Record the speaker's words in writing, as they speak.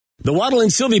The Waddle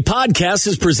and Sylvie podcast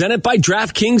is presented by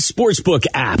DraftKings Sportsbook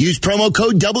app. Use promo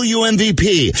code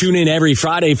WMVP. Tune in every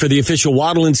Friday for the official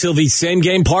Waddle and Sylvie same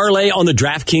game parlay on the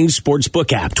DraftKings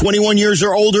Sportsbook app. 21 years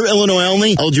or older, Illinois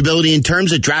only. Eligibility and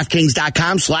terms at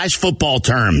DraftKings.com/football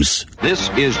terms. This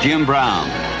is Jim Brown,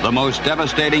 the most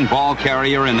devastating ball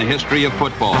carrier in the history of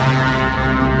football.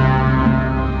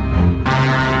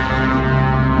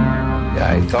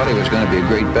 I thought he was going to be a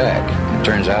great back. It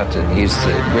turns out that he's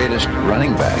the greatest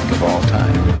running back of all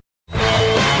time.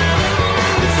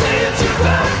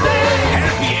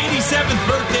 Happy 87th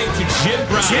birthday to Jim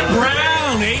Brown. Jim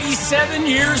Brown, 87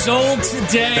 years old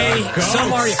today.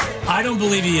 Some argue. I don't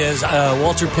believe he is.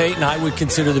 Walter Payton, I would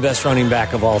consider the best running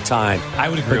back of all time. I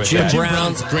would agree with Jim that. Brown, Jim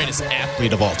Brown's the greatest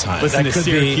athlete of all time. Listen That to could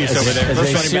Syracuse be over there. as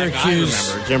First a running back I Syracuse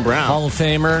remember, Jim Brown. Hall of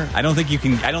Famer. I don't think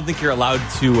you're allowed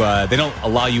to. They don't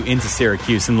allow you into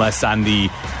Syracuse unless on the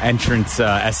entrance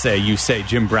essay you say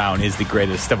Jim Brown is the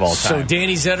greatest of all time. So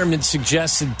Danny Zetterman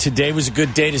suggested today was a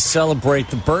good day to celebrate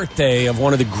the birthday of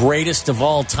one of the greatest of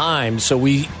all time. So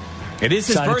we it is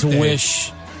his decided birthday. to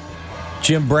wish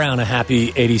Jim Brown a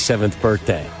happy 87th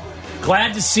birthday.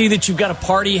 Glad to see that you've got a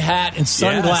party hat and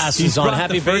sunglasses on.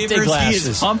 Happy birthday glasses. He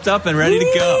is pumped up and ready to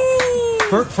go.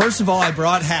 First of all, I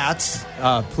brought hats.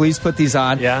 Please put these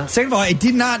on. Yeah. Second of all, I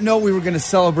did not know we were going to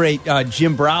celebrate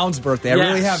Jim Brown's birthday. I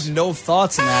really have no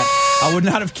thoughts on that. I would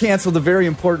not have canceled a very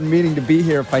important meeting to be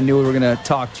here if I knew we were going to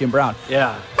talk Jim Brown.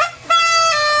 Yeah.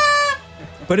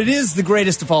 But it is the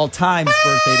greatest of all time's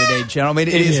birthday today, gentlemen.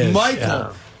 It is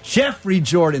Michael Jeffrey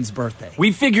Jordan's birthday.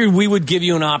 We figured we would give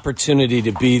you an opportunity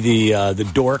to be the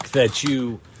dork that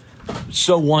you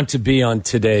so want to be on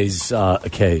today's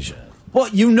occasion. Well,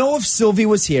 you know, if Sylvie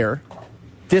was here,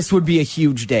 this would be a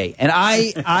huge day. And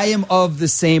I am of the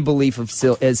same belief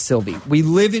as Sylvie. We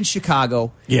live in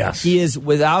Chicago. Yes. He is,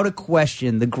 without a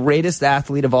question, the greatest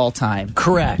athlete of all time.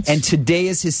 Correct. And today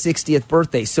is his 60th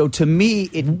birthday. So to me,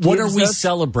 What are we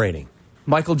celebrating?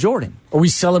 Michael Jordan. Are we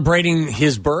celebrating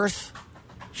his birth?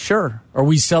 Sure. Are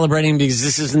we celebrating because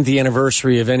this isn't the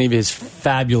anniversary of any of his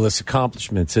fabulous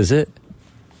accomplishments, is it?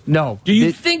 No. Do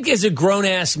you think as a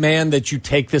grown-ass man that you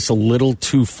take this a little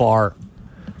too far?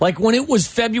 Like when it was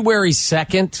February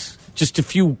 2nd, just a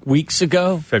few weeks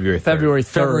ago? February 3rd. February 3rd.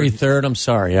 February 3rd, I'm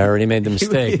sorry. I already made the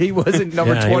mistake. He wasn't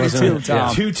number Yeah, he 22, wasn't-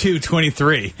 Tom.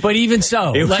 22-23. But even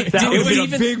so, It was, like, that did would we be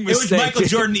even, a big mistake. It was Michael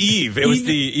Jordan Eve. It was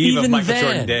the eve of even Michael then,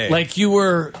 Jordan Day. Like you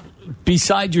were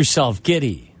beside yourself,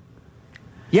 giddy.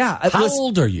 Yeah. How listen,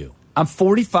 old are you? I'm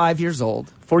 45 years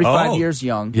old. 45 Oh. years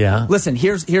young. Yeah. Listen,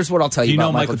 here's what I'll tell you you know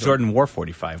about Michael Jordan wore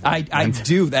 45. I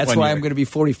do. That's why I'm going to be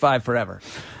 45 forever.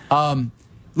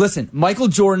 Listen, Michael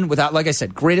Jordan, like I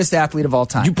said, greatest athlete of all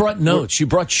time. You brought notes. You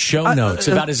brought show notes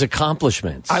about his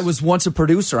accomplishments. I was once a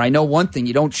producer. I know one thing.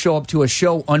 You don't show up to a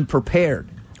show unprepared.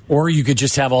 Or you could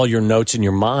just have all your notes in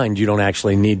your mind. You don't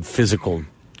actually need physical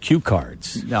cue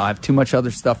cards. No, I have too much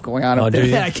other stuff going on up do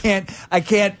there. you? I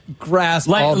can't grasp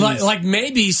all these. Like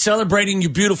maybe celebrating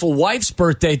your beautiful wife's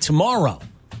birthday tomorrow.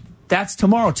 That's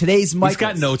tomorrow. Today's Michael's. He's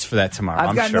got notes for that tomorrow,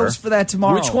 I've got sure. notes for that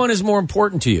tomorrow. Which one is more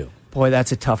important to you? Boy,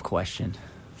 that's a tough question.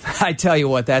 I tell you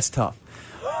what, that's tough.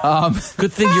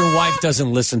 Good thing your wife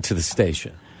doesn't listen to the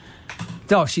station.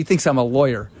 No, she thinks I'm a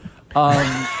lawyer.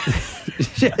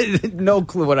 No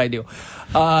clue what I do.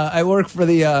 I work for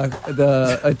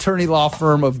the attorney law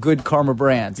firm of Good Karma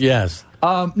Brands. Yes.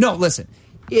 No, listen.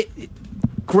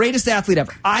 Greatest athlete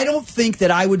ever. I don't think that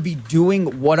I would be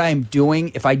doing what I'm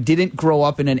doing if I didn't grow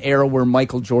up in an era where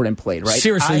Michael Jordan played, right?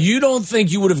 Seriously, you don't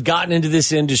think you would have gotten into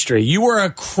this industry? You were a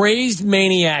crazed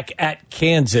maniac at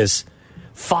Kansas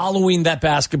following that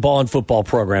basketball and football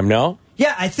program, no?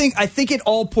 Yeah, I think it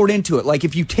all poured into it. Like,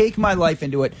 if you take my life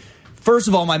into it, first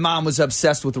of all, my mom was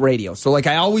obsessed with radio. So, like,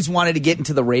 I always wanted to get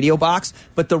into the radio box.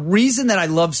 But the reason that I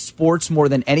love sports more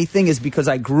than anything is because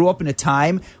I grew up in a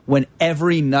time when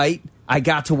every night I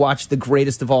got to watch the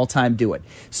greatest of all time do it.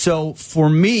 So, for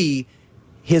me,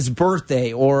 his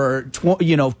birthday or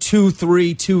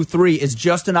 2-3-2-3 is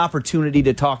just an opportunity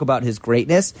to talk about his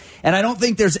greatness. And I don't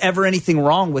think there's ever anything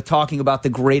wrong with talking about the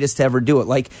greatest to ever do it.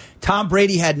 Like, Tom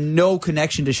Brady had no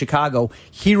connection to Chicago.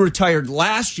 He retired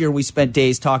last year. We spent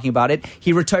days talking about it.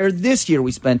 He retired this year.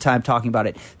 We spent time talking about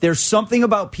it. There's something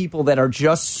about people that are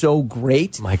just so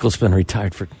great. Michael's been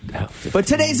retired for 15 But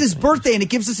today's his years. birthday, and it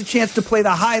gives us a chance to play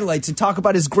the highlights and talk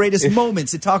about his greatest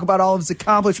moments and talk about all of his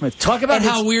accomplishments. Talk about And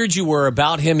how weird you were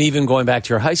about him even going back to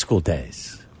your high school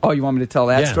days. Oh, you want me to tell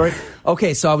that Yeah. story?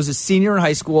 Okay, so I was a senior in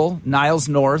high school, Niles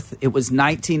North. It was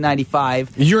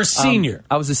 1995. You're a senior.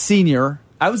 I was a senior.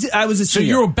 I was a So senior.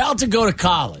 you're about to go to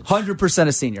college. 100%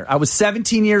 a senior. I was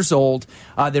 17 years old.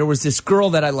 There was this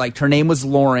girl that I liked. Her name was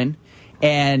Lauren.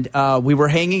 and we were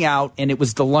hanging out, and it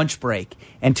was the lunch break.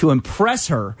 And to impress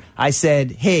her, I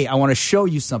said, "Hey, I want to show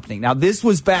you something." Now, this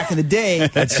was back in the day.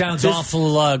 That sounds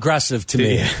awful aggressive to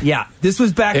me. Yeah, this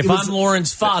was back. If I'm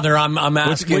Lauren's father, I'm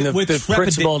asking the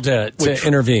principal to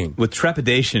intervene. With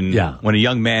trepidation, Yeah. when a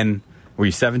young man, were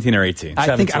you 17 or 18?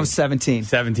 I think I was 17.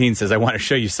 17 says, I want to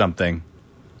show you something.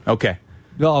 Okay.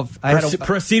 Well, I had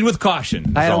Proceed with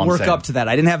caution. I had is all to I'm work saying. up to that.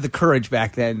 I didn't have the courage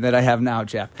back then that I have now,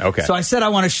 Jeff. Okay. So I said I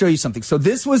want to show you something. So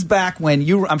this was back when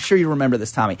I'm sure you remember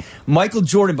this, Tommy. Michael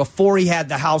Jordan, before he had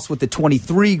the house with the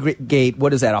 23 gate,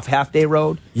 what is that, off Half Day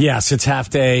Road? Yes, it's Half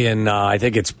Day, and I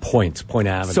think it's Point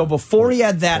Avenue. So before he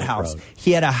had that Point house, Road.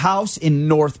 he had a house in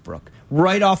Northbrook,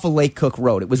 right off of Lake Cook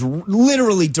Road. It was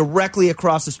literally directly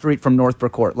across the street from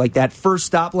Northbrook Court. Like that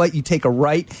first stoplight, you take a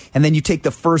right, and then you take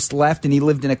the first left, and he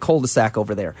lived in a cul-de-sac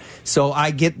over there. So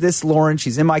I get this Lauren.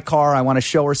 She's in my car. I want to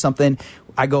show her something.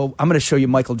 I go, I'm going to show you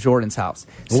Michael Jordan's house.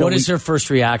 So what is her first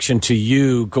reaction to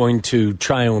you going to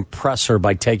try and impress her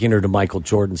by taking her to Michael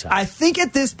Jordan's house? I think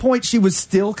at this point she was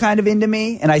still kind of into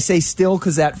me, and I say still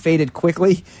because that faded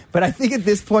quickly. But I think at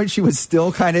this point she was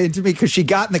still kind of into me because she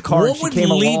got in the car. What and she would came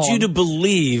lead along. you to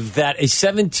believe that a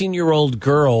 17-year-old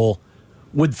girl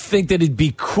would think that it'd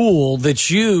be cool that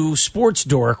you, sports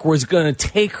dork, was going to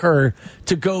take her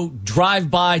to go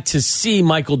drive by to see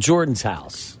Michael Jordan's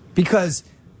house? Because,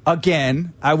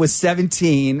 again, I was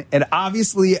 17, and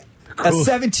obviously a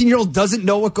 17-year-old doesn't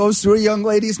know what goes through a young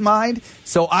lady's mind.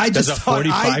 So I just Does a thought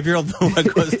 45-year-old know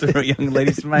what goes through a young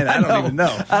lady's mind? I don't even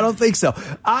know. I don't think so.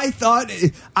 I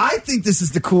think this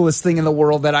is the coolest thing in the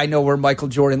world that I know where Michael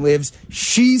Jordan lives.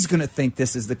 She's going to think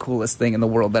this is the coolest thing in the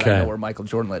world that I know where Michael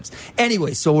Jordan lives.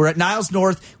 Anyway, so we're at Niles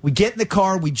North. We get in the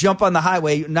car. We jump on the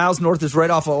highway. Niles North is right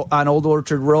off on Old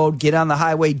Orchard Road. Get on the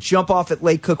highway, jump off at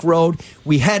Lake Cook Road.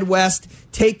 We head west,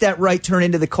 take that right turn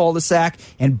into the cul-de-sac,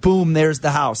 and boom, there's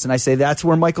the house. And I say, that's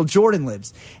where Michael Jordan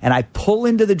lives. And I pull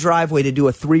into the driveway to do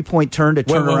a three-point turn to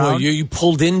turn around. Wait, you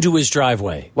pulled into his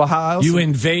driveway. Well, how else? You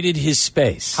invaded his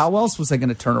space. How else was I going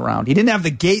to turn around? He didn't have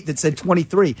the gate that said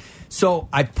 23. So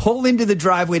I pull into the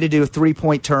driveway to do a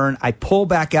three-point turn. I pull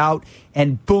back out,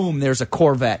 and boom, there's a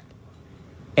Corvette.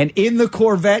 And in the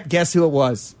Corvette, guess who it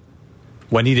was?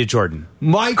 Juanita Jordan.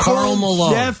 Michael Karl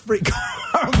Malone. Jeffrey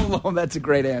Karl Malone. That's a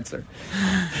great answer.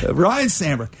 Ryan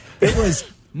Sandberg. It was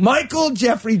Michael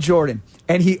Jeffrey Jordan.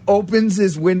 And he opens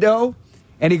his window,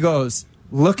 and he goes,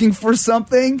 "Looking for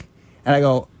something?" And I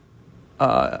go,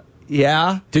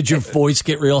 yeah. Did your voice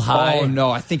get real high? Oh,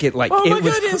 no. I think it like... Oh, it my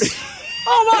was goodness.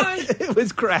 Oh, my. It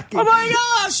was cracking. Oh, my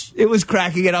gosh. It was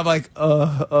cracking, and I'm like,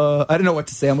 I don't know what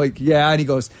to say. I'm like, yeah. And he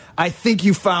goes, "I think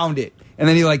you found it." And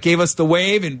then he like gave us the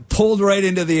wave and pulled right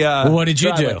into the What did you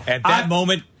driveway. do? At that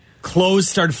moment, clothes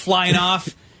started flying off.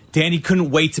 Danny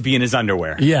couldn't wait to be in his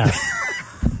underwear. Yeah.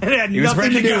 And it had was nothing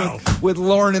ready to to do go. with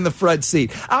Lauren in the front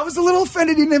seat. I was a little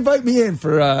offended he didn't invite me in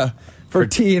for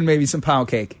tea and maybe some pound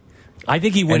cake. I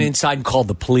think he went inside and called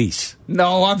the police.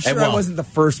 No, I'm sure I well, wasn't the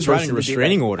first He's person writing a to do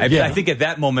restraining that. order. I think at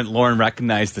that moment, Lauren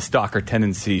recognized the stalker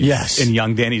tendencies Yes. in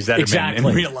young Danny Zetterman Exactly.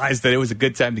 and realized that it was a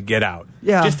good time to get out.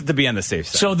 Yeah. Just to be on the safe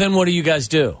side. So then what do you guys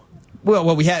do?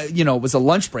 Well, we had, it was a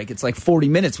lunch break. It's like 40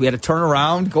 minutes. We had to turn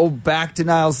around, go back to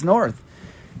Niles North.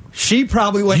 She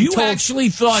probably went You and told... actually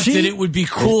thought that it would be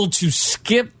cool to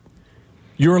skip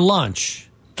your lunch,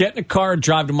 get in a car, and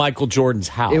drive to Michael Jordan's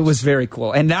house. It was very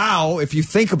cool. And now, if you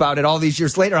think about it, all these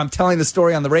years later, I'm telling the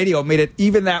story on the radio. It made it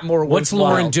even that more What's worthwhile.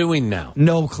 Lauren doing now?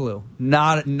 No clue.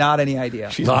 Not any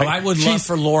idea. I would love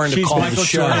for Lauren to call the Michael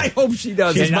show. Jordan. I hope she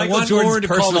does. She's And I Michael want Jordan's Lauren to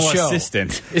call the personal show.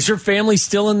 assistant. Is her family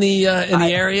still in the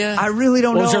area? I really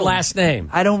don't know. What was her last name?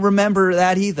 I don't remember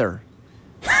that either.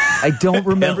 I don't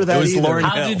remember that It was either. Lauren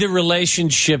How did the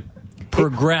relationship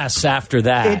progress after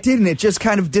that? It didn't. It just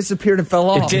kind of disappeared and fell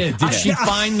off. It did. Did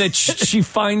she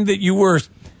find that you were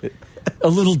a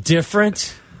little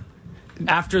different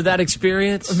after that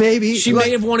experience? Maybe. She may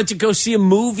have wanted to go see a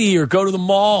movie or go to the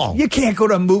mall You can't go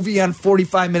to a movie on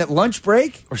 45-minute lunch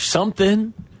break. or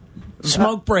something.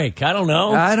 Smoke break. I don't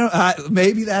know.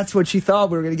 Maybe that's what she thought.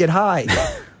 We were going to get high.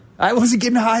 I wasn't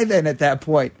getting high then at that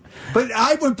point. But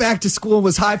I went back to school and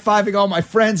was high-fiving all my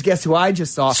friends. Guess who I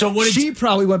just saw? So what did she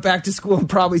probably went back to school and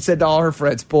probably said to all her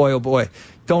friends, "Boy, oh boy,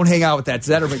 don't hang out with that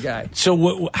Zetterman guy."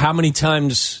 So how many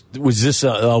times was this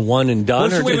a one and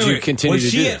done, or did you continue was to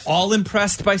she do at this? all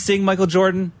impressed by seeing Michael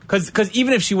Jordan? Because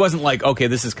even if she wasn't like, okay,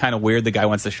 this is kind of weird, the guy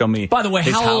wants to show me By the way,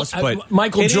 his how- house, but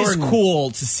Michael it Jordan- is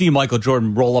cool to see Michael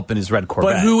Jordan roll up in his red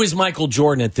Corvette. But who is Michael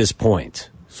Jordan at this point?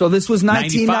 So this was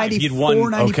 95. He'd won- 1994,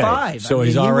 95. okay. So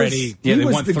he's already- Yeah, he they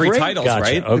was won the 3 great- titles, Gotcha.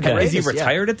 right? Okay. Is he Greatest, yeah.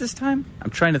 retired at this time? I'm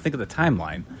trying to think of the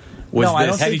timeline. Was No, I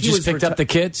this, don't had think he he just was picked up the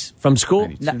kids from school?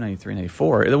 92, 93,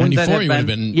 94. The one 94, that he would have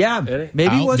been. Yeah,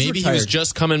 maybe he out. was Maybe retired. he was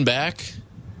just coming back.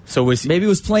 So was Maybe he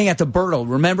was playing at the Bertle.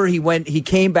 Remember, he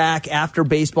came back after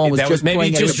baseball and was That just was- Maybe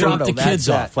playing he at just the dropped Bertle. the kids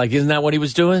That's off. Like, isn't that what he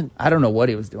was doing? I don't know what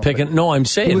he was doing. Picking? No, I'm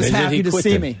saying He was maybe happy he to quit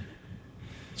see them. me.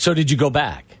 So did you go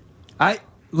back?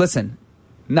 Listen,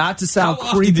 not to sound How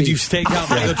often creepy. did you stake out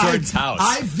Michael Jordan's house?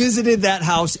 I visited that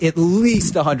house at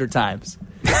least 100 times.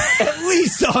 At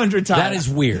least 100 times. That is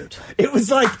weird. It was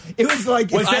like Was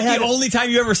if I that had the only time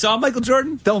you ever saw Michael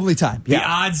Jordan? the only time. The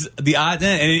odds,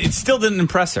 and it still didn't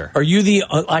impress her. Are you the?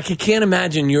 I can't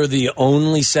imagine you're the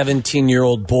only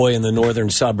 17-year-old boy in the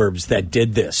northern suburbs that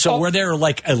did this. So were there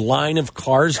like a line of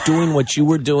cars doing what you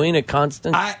were doing at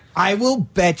Constant? I will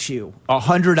bet you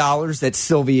 $100 that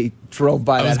Sylvie drove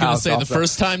by I was that going to house. say the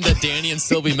first time that Danny and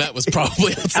Sylvie met was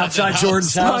probably Outside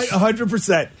Jordan's house?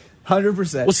 100%.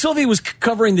 100%. Well, Sylvie was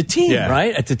covering the team, Yeah.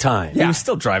 right, at the time. He was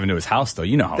still driving to his house, though.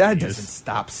 You know how that he doesn't is.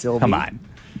 stop Sylvie. Come on.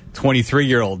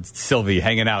 23-year-old Sylvie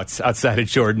hanging out outside of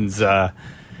Jordan's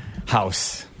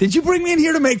house. Did you bring me in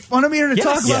here to make fun of me or to Yes.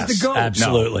 talk about Yes, the GOAT?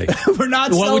 absolutely. We're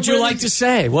not What would you celebrating- like to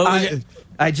say? What would you,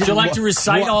 I just, would you like to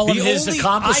recite all of The his only-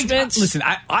 accomplishments? Listen,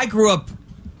 I grew up.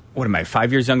 What am I?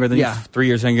 5 years younger than Yeah. you? 3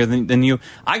 years younger than you.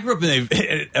 I grew up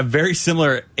in a very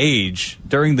similar age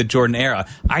during the Jordan era.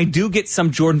 I do get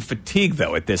some Jordan fatigue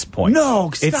though at this point. No,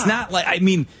 it's stop. not like. I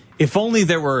mean, if only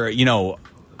there were.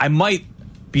 I might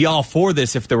be all for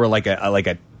this if there were like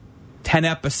a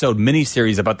 10-episode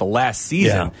miniseries about the last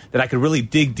season that I could really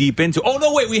dig deep into. Oh,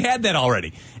 no, wait, we had that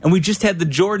already. And we just had the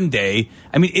Jordan Day.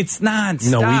 I mean, it's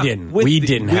nonstop. No, we didn't. We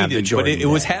didn't have the Jordan But it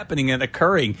was Day. happening and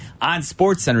occurring on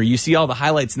SportsCenter. You see all the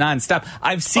highlights nonstop.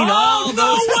 I've seen all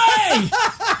no those. way!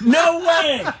 No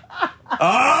way!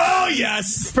 Oh,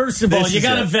 yes. First of all, This you is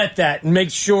got to it. vet that and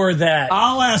make sure that.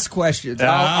 I'll ask questions.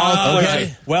 I'll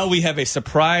Okay. Well, we have a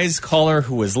surprise caller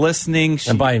who is listening. She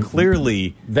And by-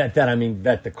 clearly Vet that, I mean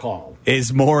vet the call.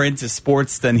 is more into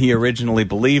sports than he originally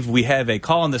believed. We have a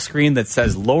call on the screen that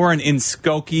says Lauren in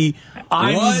Skokie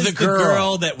I'm was the the girl.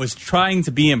 girl that was trying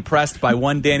to be impressed by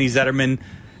one Danny Zetterman.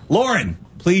 Lauren,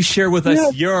 please share with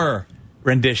us your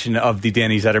rendition of the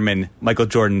Danny Zetterman Michael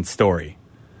Jordan story.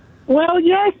 Well,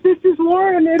 yes, this is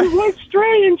Lauren, and it was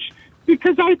strange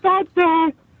because I thought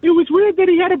it was weird that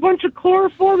he had a bunch of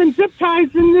chloroform and zip ties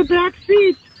in the back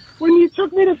seat when you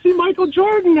took me to see Michael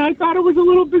Jordan. I thought it was a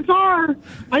little bizarre.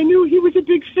 I knew he was a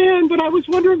big fan, but I was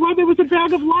wondering why there was a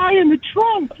bag of lye in the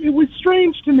trunk. It was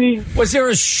strange to me. Was there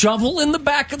a shovel in the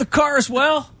back of the car as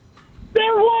well?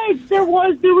 There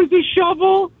was a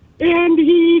shovel, and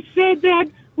he said that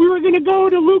we were going to go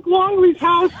to Luke Longley's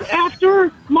house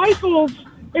after Michael's.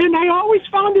 And I always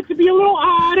found it to be a little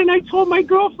odd, and I told my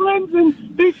girlfriends,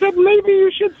 and they said, maybe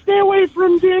you should stay away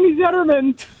from Danny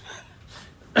Zetterman.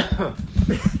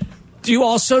 Do you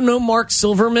also know Mark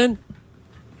Silverman?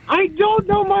 I don't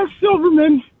know Mark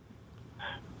Silverman,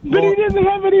 but he didn't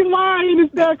have any lye in his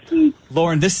backseat.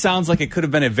 Lauren, this sounds like it could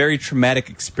have been a very traumatic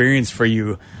experience for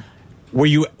you.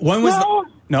 When was No.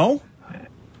 No?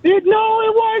 It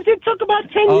was. It took about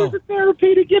 10 years of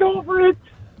therapy to get over it.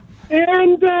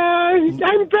 And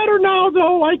I'm better now,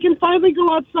 though. I can finally go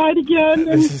outside again,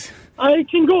 and I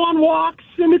can go on walks,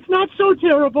 and it's not so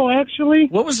terrible, actually.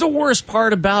 What was the worst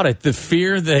part about it? The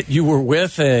fear that you were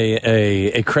with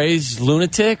a crazed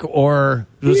lunatic, or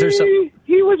was there something?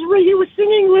 He was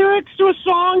singing lyrics to a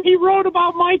song he wrote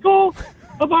about Michael,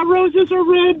 about roses are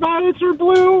red, violets are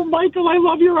blue. Michael, I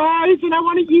love your eyes, and I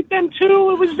want to eat them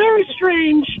too. It was very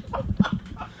strange.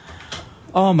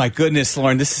 Oh, my goodness,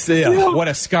 Lauren. This is what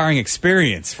a scarring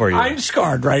experience for you. I'm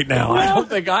scarred right now. I don't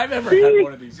think I've ever had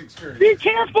one of these experiences. Be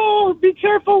careful. Be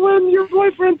careful when your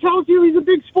boyfriend tells you he's a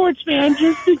big sports fan.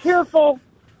 Just be careful.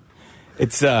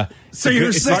 It's So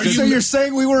you're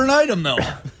saying we were an item, though?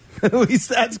 At least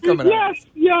that's coming out.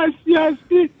 Yes,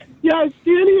 Danny.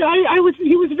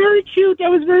 He was very cute. I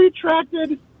was very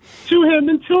attracted to him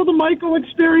until the Michael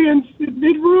experience. It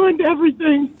ruined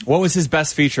everything. What was his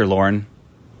best feature, Lauren,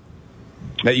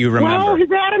 that you remember? Well,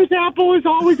 his Adam's apple is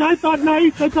always, I thought,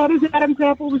 nice. I thought his Adam's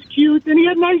apple was cute, and he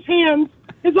had nice hands.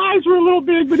 His eyes were a little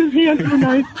big, but his hands were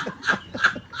nice.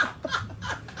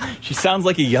 She sounds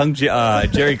like a young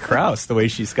Jerry Krause, the way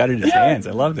she scuttered his hands.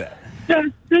 I love that. Yes,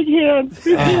 big hands.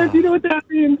 Big hands. You know what that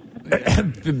means?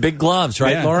 Big gloves,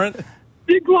 right, Yeah. Lauren?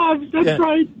 Big gloves. That's Yeah.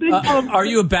 right. Big gloves. Are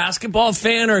you a basketball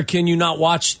fan, or can you not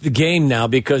watch the game now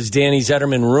because Danny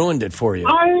Zetterman ruined it for you?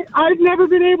 I've never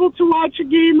been able to watch a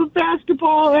game of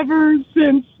basketball ever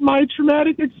since my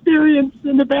traumatic experience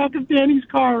in the back of Danny's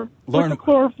car Lauren- with the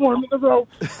chloroform in the rope.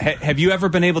 Have you ever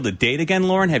been able to date again,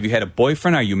 Lauren? Have you had a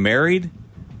boyfriend? Are you married?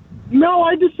 No,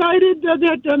 I decided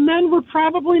that men were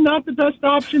probably not the best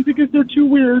option because they're too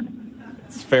weird.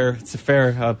 It's fair. It's a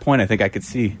fair point. I think I could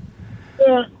see.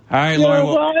 Yeah. All right, Yeah, Lauren.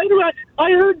 well, anyway,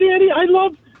 I heard, Danny, I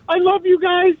love you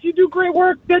guys. You do great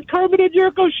work. That Carmen and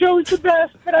Yurko show is the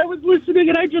best. But I was listening,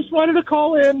 and I just wanted to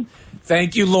call in.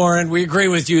 Thank you, Lauren. We agree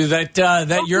with you that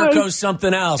Yurko's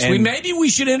something else. And- Maybe we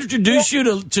should introduce you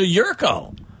to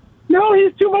Yurko. No,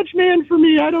 he's too much man for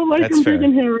me. I don't like That's him fair. big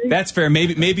and hairy. That's fair.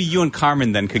 Maybe you and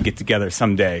Carmen then could get together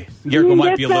someday. Yurko might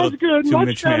that be a little sounds good. too Much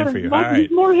much man better. for you. Much, All right.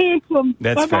 He's more handsome.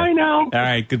 That's Bye-bye fair. now. All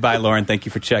right. Goodbye, Lauren. Thank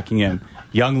you for checking in.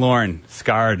 Young Lauren,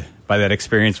 scarred by that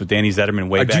experience with Danny Zetterman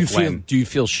way back when. Do you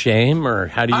feel shame, or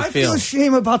how do you I feel? feel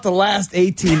shame about the last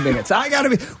 18 minutes. I got to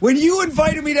be. When you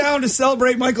invited me down to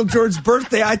celebrate Michael Jordan's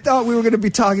birthday, I thought we were going to be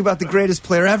talking about the greatest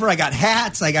player ever. I got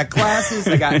hats, I got glasses,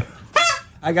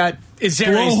 I got Is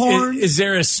there blowhorns. is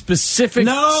there a specific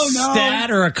No.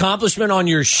 stat or accomplishment on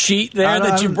your sheet there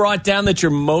that you brought down that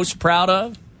you're most proud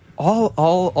of?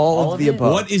 all of the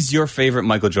above. What is your favorite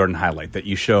Michael Jordan highlight that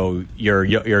you show your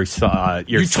You son?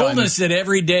 told us that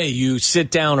every day you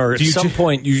sit down or at Do you some ju-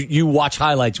 point you watch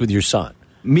highlights with your son.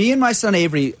 Me and my son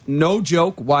Avery, no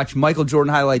joke, watch Michael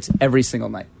Jordan highlights every single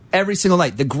night. Every single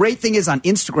night. The great thing is on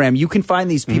Instagram, you can find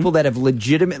these people that have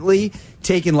legitimately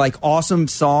taken like awesome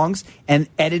songs and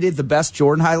edited the best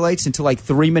Jordan highlights into like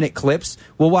 3-minute clips.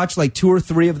 We'll watch like 2 or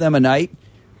 3 of them a night.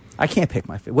 I can't pick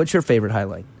my favorite. What's your favorite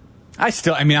highlight?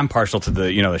 I'm partial to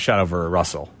the shot over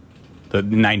Russell, the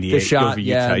 98 The shot, over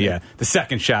Utah. yeah. The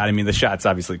second shot. I mean, the shot's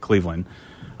obviously Cleveland.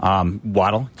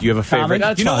 Waddle, do you have a favorite?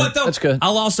 That's you know fine. what though? That's good.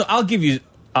 I'll give you.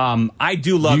 I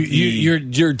do love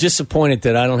You're disappointed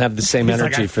that I don't have the same It's like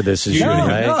energy I- for this as No, you,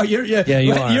 right? No, you're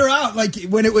you are. you're out. Like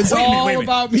when it was Wait a minute, all wait a minute.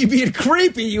 about me being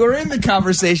creepy, you were in the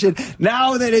conversation.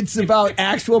 Now that it's about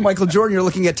actual Michael Jordan, you're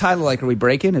looking at Tyler like, are we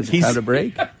breaking? Is it time to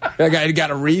break? I got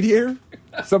to read here.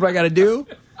 Something I got to do.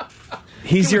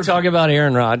 He's your talk about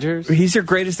Aaron Rodgers. He's your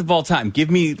greatest of all time. Give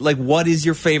me what is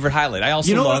your favorite highlight? I also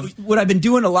You know love. what I've been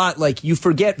doing a lot, like you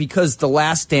forget because The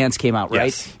Last Dance came out, right?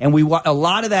 Yes. And a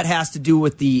lot of that has to do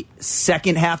with the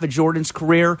second half of Jordan's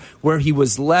career where he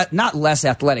was not less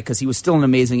athletic because he was still an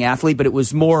amazing athlete, but it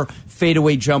was more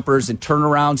fadeaway jumpers and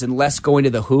turnarounds and less going to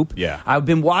the hoop. Yeah. I've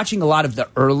been watching a lot of the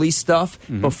early stuff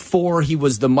before he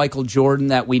was the Michael Jordan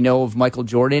that we know of Michael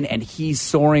Jordan, and he's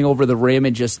soaring over the rim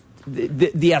and just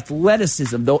the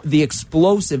athleticism, the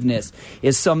explosiveness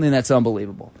is something that's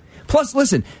unbelievable. Plus,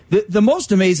 listen, the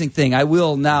most amazing thing, I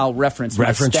will now reference my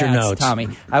Reference stats, your notes. Tommy.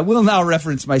 I will now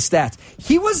reference my stats.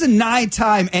 He was a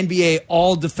 9-time NBA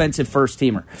all-defensive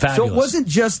first-teamer. Fabulous. So it wasn't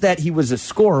just that he was a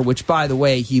scorer, which, by the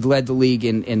way, he led the league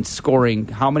in scoring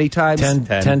how many times? 10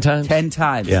 times? 10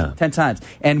 times. Yeah. 10 times.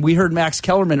 And we heard Max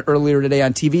Kellerman earlier today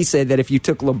on TV say that if you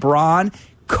took LeBron,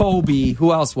 Kobe,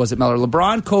 who else was it, Miller?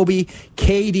 LeBron, Kobe,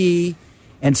 KD,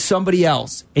 and somebody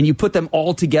else, and you put them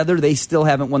all together, they still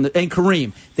haven't won and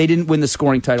Kareem, they didn't win the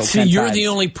scoring title. See, 10 you're times. the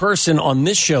only person on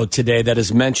this show today that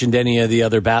has mentioned any of the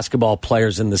other basketball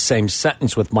players in the same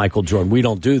sentence with Michael Jordan. We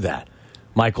don't do that.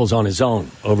 Michael's on his own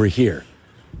over here.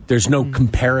 There's no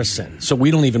comparison. So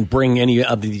we don't even bring any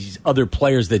of these other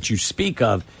players that you speak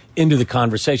of into the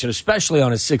conversation, especially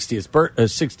on his 60th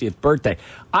birthday.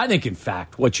 I think, in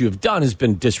fact, what you have done has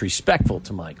been disrespectful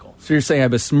to Michael. So you're saying I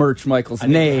besmirched Michael's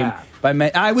think you name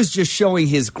have. I was just showing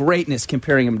his greatness,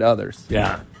 comparing him to others.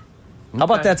 Yeah. How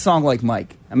about that song like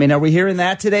Mike? I mean, are we hearing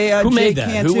that today? Who Jay made that?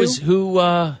 Cantu?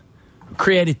 Who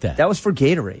created that? That was for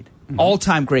Gatorade.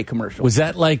 All-time great commercial. Was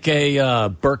that like a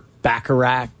Burke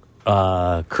Bacharach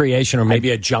creation, or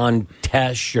maybe a John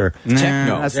Tesh or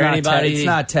Techno? That's Is there not anybody? it's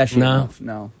not Tesh No. enough.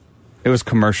 No. It was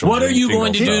commercial. What are you jingle,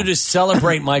 going to do so. to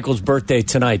celebrate Michael's birthday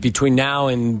tonight between now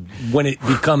and when it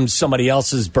becomes somebody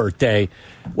else's birthday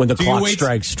when the Do you clock wait-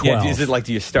 strikes 12? Yeah, is it like,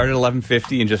 do you start at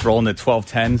 11:50 and just roll into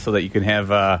 12:10 so that you can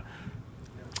have a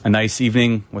nice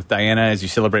evening with Diana as you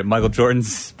celebrate Michael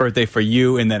Jordan's birthday for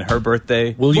you and then her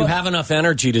birthday? Will you have enough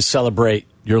energy to celebrate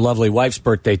your lovely wife's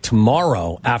birthday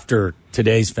tomorrow after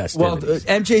today's Well, festivities?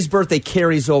 MJ's birthday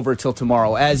carries over till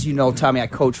tomorrow. As you know, Tommy, I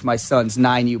coach my son's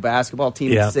 9U basketball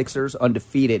team, Yeah. the Sixers,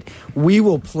 undefeated. We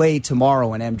will play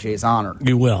tomorrow in MJ's honor.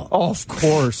 You will. Oh, of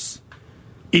course.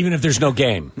 Even if there's no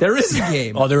game. There is a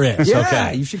game. Oh, there is. Yeah,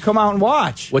 Okay. you should come out and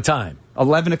watch. What time?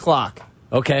 11 o'clock.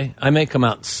 Okay. I may come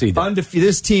out and see that. Undefeated.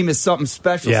 This team is something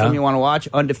special. Yeah. Something you want to watch.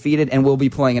 Undefeated, and we'll be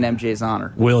playing in MJ's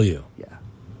honor. Will you? Yeah.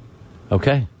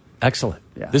 Okay. Excellent.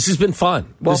 Yeah. This has been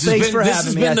fun. Well, this thanks has been, for this having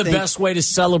has me, been I the think. best way to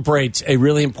celebrate a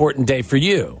really important day for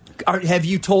you. Have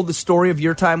you told the story of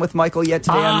your time with Michael yet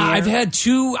today on the air? I've had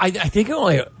two. I think I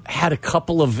only had a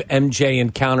couple of MJ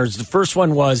encounters. The first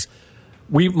one was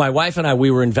My wife and I, we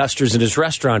were investors in his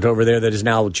restaurant over there that is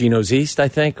now Gino's East, I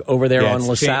think, over there on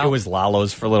LaSalle. It was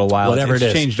Lalo's for a little while. Whatever it's it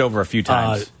is. changed over a few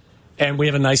times. And we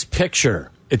have a nice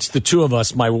picture. It's the two of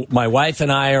us. My wife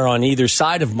and I are on either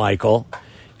side of Michael,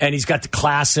 and he's got the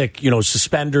classic,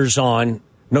 suspenders on,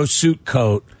 no suit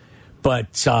coat.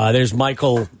 But there's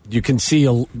Michael. You can see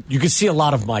a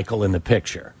lot of Michael in the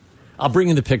picture. I'll bring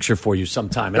in the picture for you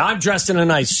sometime. And I'm dressed in a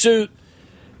nice suit.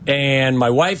 And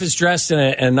my wife is dressed in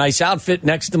a nice outfit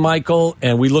next to Michael,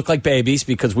 and we look like babies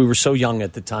because we were so young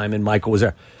at the time, and Michael was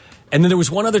there. And then there was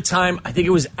one other time, I think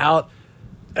it was out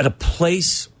at a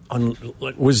place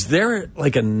was there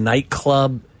like a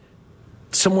nightclub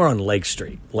somewhere on Lake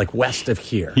Street, like west of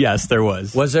here? Yes, there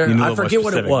was. Was there? I forget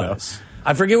what it was.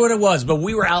 I forget what it was, but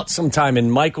we were out sometime,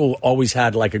 and Michael always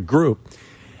had like a group.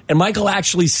 And Michael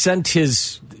actually sent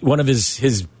one of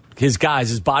his guys,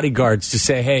 his bodyguards, to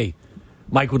say, hey,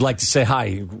 Mike would like to say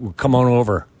hi. Come on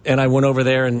over. And I went over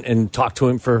there and talked to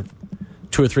him for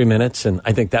 2 or 3 minutes, and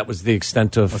I think that was the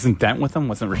extent of... Wasn't Dent with him?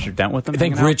 Wasn't Richard Dent with him? I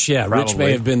think Rich, Rich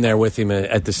may have been there with him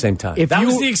at the same time. That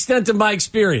was the extent of my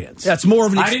experience. That's more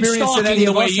of an experience than any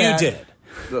of the way us you had. did.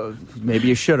 Maybe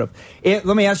you should have. Let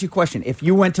me ask you a question. If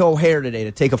you went to O'Hare today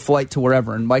to take a flight to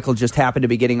wherever, and Michael just happened to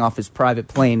be getting off his private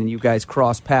plane, and you guys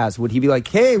crossed paths, would he be like,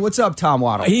 hey, what's up, Tom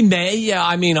Waddle? He may, yeah.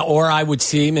 I mean, or I would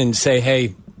see him and say,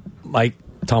 hey, Mike,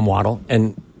 Tom Waddle,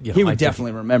 and he would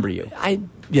definitely remember you.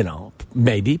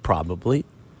 Maybe, probably.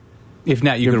 If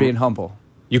not, you're being humble.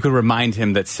 You could remind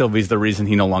him that Sylvie's the reason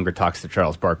he no longer talks to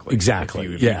Charles Barkley. Exactly.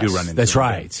 If you do run into that's him,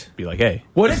 right. Be like, hey.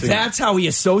 What if that's how he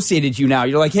associated you now?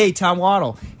 You're like, hey, Tom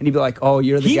Waddle. And he'd be like, oh,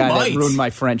 you're the guy that ruined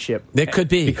my friendship. It could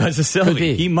be. Because of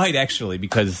Sylvie. He might actually,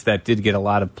 because that did get a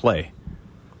lot of play.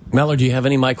 Mellor, do you have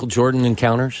any Michael Jordan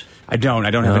encounters? I don't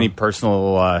have any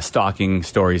personal stalking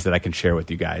stories that I can share with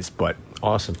you guys, but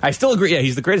awesome. I still agree. Yeah,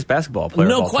 he's the greatest basketball player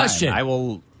of all question. time. I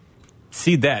will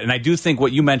see that. And I do think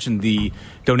what you mentioned, the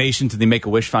donation to the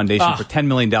Make-A-Wish Foundation for $10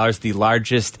 million, the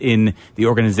largest in the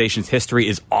organization's history,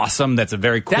 is awesome. That's a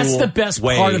very cool That's the best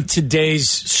part of today's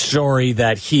story,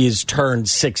 that he has turned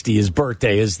 60, his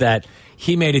birthday, is that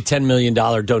he made a $10 million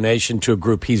donation to a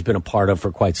group he's been a part of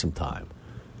for quite some time.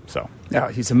 So,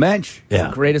 yeah, he's a mensch. He's the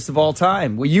greatest of all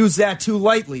time. We use that too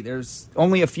lightly. There's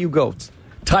only a few goats.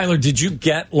 Tyler, did you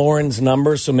get Lauren's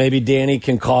number so maybe Danny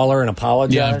can call her and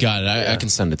apologize? Yeah, I've got it. I can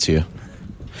send it to you.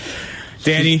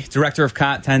 Danny, Director of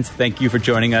Content, thank you for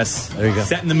joining us. There you go.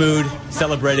 Setting the mood,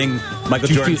 celebrating Michael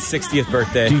Jordan's 60th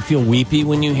birthday. Do you feel weepy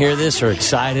when you hear this, or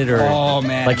excited, or oh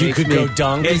man, like you could go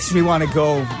dung? Makes me want to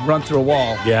go run through a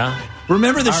wall. Yeah.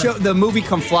 Remember the movie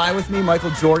Come Fly With Me,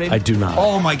 Michael Jordan? I do not.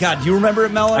 Oh my God, do you remember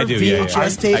it, Mellor? I do.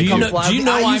 VHS tape. Do you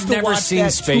know I've never seen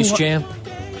Space Jam?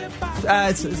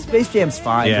 Space Jam's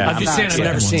fine. Yeah. I'm just saying I've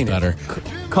never seen it.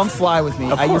 Come Fly With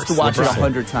Me. I used to watch it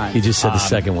 100 times. He just said the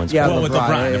second one's yeah, with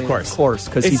LeBron, of course. Of course,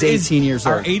 because he's 18 years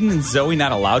old. Are Aiden and Zoe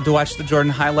not allowed to watch the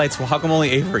Jordan highlights? Well, how come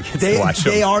only Avery gets to watch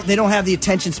them? They don't have the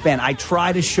attention span. I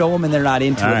try to show them, and they're not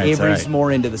into it. Avery's more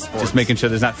into the sport. Just making sure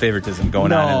there's not favoritism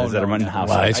going on in the Zetterman house.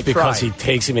 Well, it's because he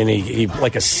takes him and he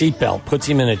like a seatbelt, puts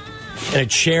him in a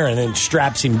chair, and then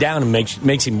straps him down and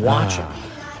makes him watch him.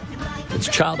 It's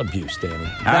child abuse, Danny.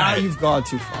 Now you've gone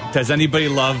too far. Does anybody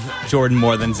love Jordan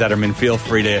more than Zetterman? Feel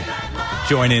free to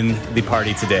join in the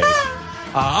party today.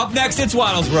 Up next, it's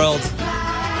Waddle's World. Just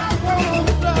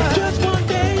one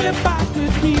day if I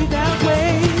could be that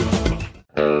way.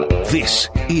 This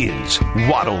is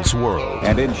Waddle's World.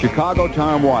 And in Chicago,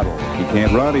 Tom Waddle. He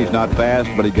can't run, he's not fast,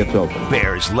 but he gets open.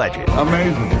 Bears legend.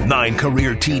 Amazing. 9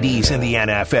 career TDs in the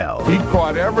NFL. He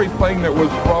caught everything that was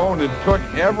thrown and took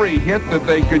every hit that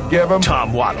they could give him.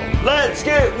 Tom Waddle. Let's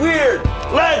get weird.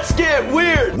 Let's get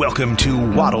weird. Welcome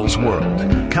to Waddle's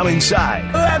World. Come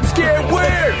inside. Let's get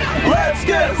weird. Let's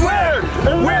get weird.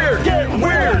 Weird. Get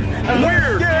weird.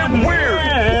 Weird. Get weird.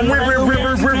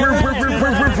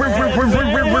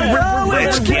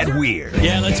 Let's get weird.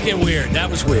 Yeah, let's get weird. That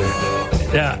was weird.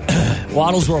 Yeah.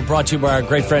 Waddle's World brought to you by our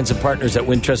great friends and partners at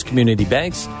Wintrust Community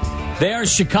Banks. They are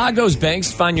Chicago's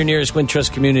banks. Find your nearest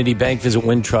Wintrust Community Bank. Visit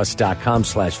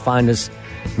wintrust.com/find us.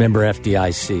 Member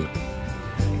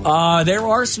FDIC. There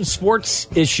are some sports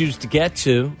issues to get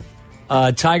to.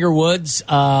 Tiger Woods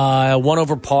won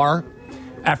over par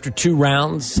after 2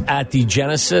 rounds at the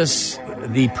Genesis.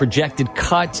 The projected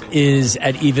cut is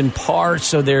at even par,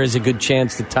 so there is a good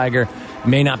chance that Tiger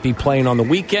may not be playing on the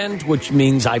weekend, which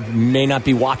means I may not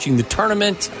be watching the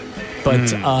tournament. But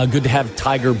good to have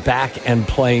Tiger back and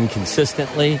playing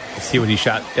consistently. See what he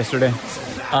shot yesterday?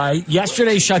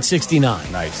 Yesterday shot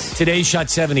 69. Nice. Today shot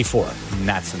 74.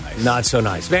 Not so nice. Not so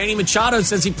nice. Manny Machado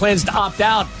says he plans to opt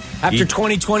out after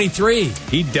 2023.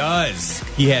 He does.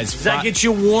 He has. Does that get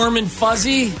you warm and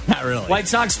fuzzy? Not really. White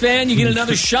Sox fan, you get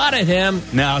another shot at him.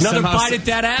 No, another bite at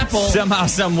that apple. Somehow,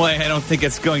 some way, I don't think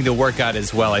it's going to work out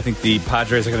as well. I think the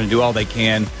Padres are going to do all they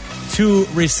can to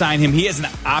re-sign him. He has an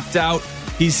opt-out.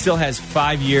 He still has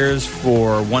 5 years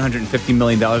for $150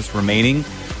 million remaining.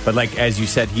 But like as you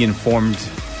said, he informed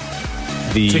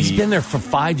the... So he's been there for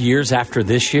 5 years after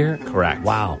this year? Correct.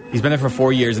 Wow. He's been there for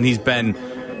 4 years, and he's been...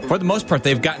 For the most part,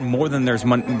 they've gotten more than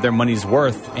their money's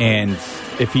worth, and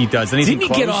if he does anything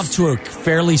Didn't he get off to a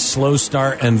fairly slow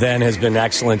start and then has been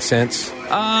excellent since?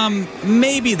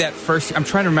 Maybe that first... I'm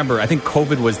trying to remember. I think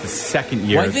COVID was the second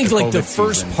year. Well, I think like the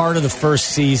first part of the first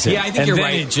season. Yeah, I think you're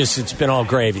right. It's been all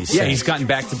gravy since. Yeah, he's gotten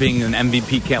back to being an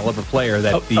MVP caliber player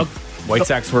that the White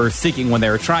Sox were seeking when they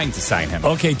were trying to sign him.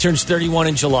 Okay, turns 31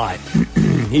 in July.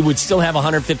 He would still have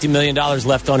 $150 million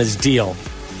left on his deal.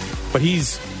 But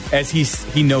he's... As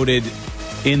he noted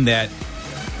in that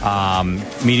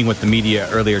meeting with the media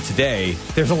earlier today,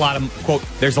 there's a lot of, quote,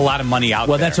 there's a lot of money out there.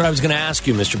 Well, that's what I was going to ask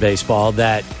you, Mr. Baseball,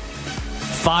 that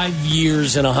 5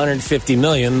 years and $150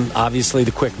 million, obviously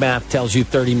the quick math tells you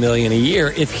 $30 million a year.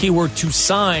 If he were to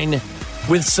sign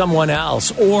with someone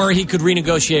else, or he could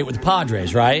renegotiate with the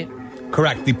Padres, right?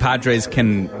 Correct. The Padres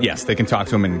can, yes, they can talk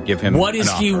to him and give him What is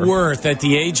an he offer. worth at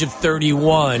the age of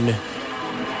 31?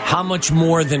 How much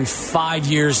more than 5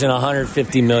 years and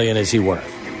 $150 million is he worth?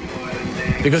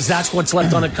 Because that's what's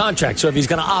left on the contract. So if he's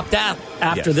going to opt out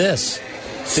after this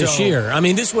year, I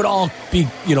mean, this would all be,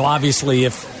 obviously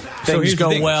if things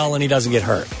go well and he doesn't get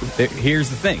hurt. Here's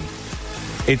the thing.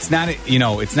 It's not,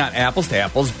 it's not apples to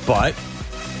apples, but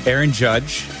Aaron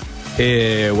Judge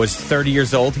was 30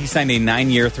 years old. He signed a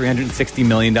 9-year, $360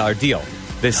 million deal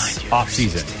this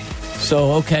offseason.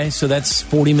 So that's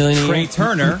 $40 million. Trey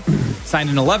Turner signed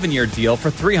an 11-year deal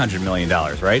for $300 million,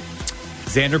 right?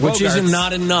 Xander Bogaerts, which isn't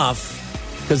not enough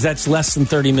because that's less than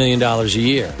 $30 million a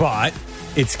year. But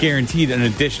it's guaranteed in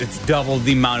addition. It's double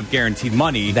the amount of guaranteed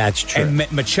money. That's true.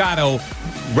 And Machado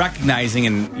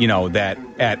recognizing that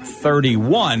at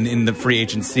 31 in the free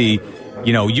agency,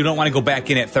 you don't want to go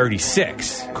back in at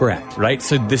 36. Correct. Right?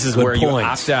 So this is where you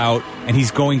opt out, and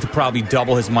he's going to probably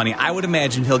double his money. I would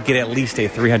imagine he'll get at least a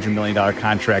 $300 million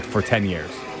contract for 10 years.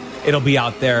 It'll be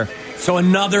out there. So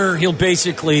he'll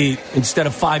basically, instead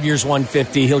of 5 years,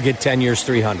 150, he'll get 10 years,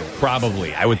 300.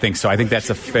 Probably. I would think so. I think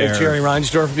that's a fair... Would Jerry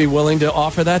Reinsdorf be willing to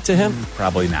offer that to him?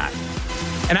 Probably not.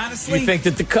 And honestly... You think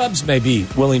that the Cubs may be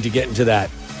willing to get into that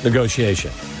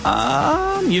negotiation?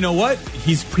 You know what?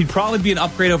 He'd probably be an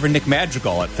upgrade over Nick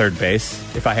Madrigal at third base,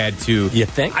 if I had to. You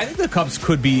think? I think the Cubs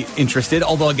could be interested,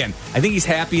 although, again, I think he's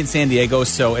happy in San Diego,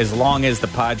 so as long as the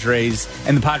Padres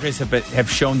have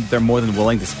shown that they're more than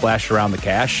willing to splash around the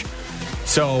cash,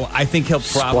 so I think he'll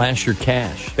probably... Splash your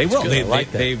cash. They will. They've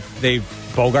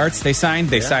Bogarts, they signed.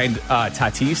 They signed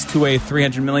Tatis to a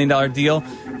 $300 million deal.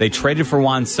 They traded for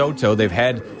Juan Soto. They've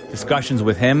had discussions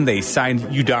with him. They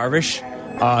signed Yu Darvish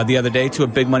the other day to a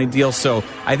big money deal. So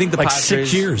I think the Padres...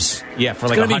 6 years. Yeah, for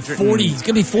He's going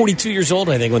to be 42 years old,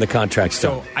 I think, when the contract's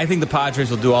done. So I think the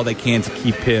Padres will do all they can to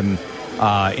keep him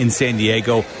in San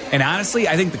Diego. And honestly,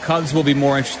 I think the Cubs will be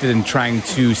more interested in trying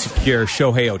to secure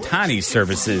Shohei Ohtani's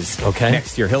services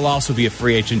next year. He'll also be a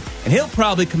free agent, and he'll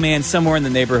probably command somewhere in the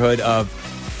neighborhood of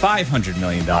 $500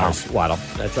 million. Waddle.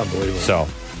 That's unbelievable. So...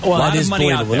 Well, that is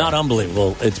believable. Not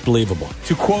unbelievable. It's believable.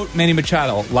 To quote Manny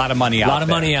Machado, a lot of money out there. A lot of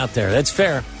money out there. That's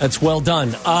fair. That's well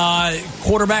done.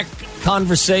 Quarterback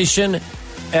conversation.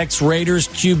 Ex-Raiders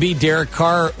QB Derek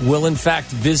Carr will, in fact,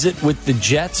 visit with the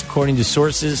Jets, according to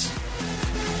sources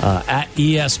at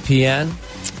ESPN.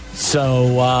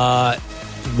 So,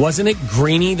 wasn't it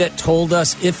Greeny that told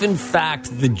us if, in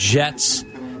fact, the Jets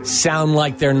sound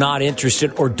like they're not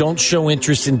interested or don't show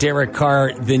interest in Derek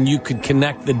Carr, then you could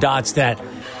connect the dots that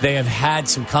they have had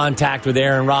some contact with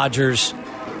Aaron Rodgers,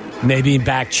 maybe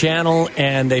back channel,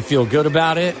 and they feel good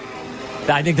about it.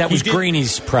 I think that was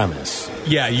Greeny's premise.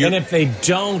 Yeah. And if they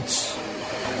don't,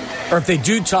 or if they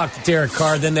do talk to Derek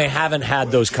Carr, then they haven't had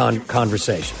those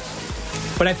conversations.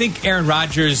 But I think Aaron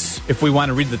Rodgers, if we want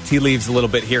to read the tea leaves a little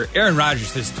bit here, Aaron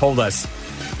Rodgers has told us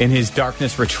in his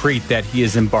darkness retreat that he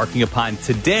is embarking upon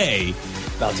today,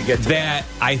 about to get to that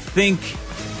I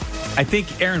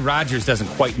think Aaron Rodgers doesn't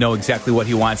quite know exactly what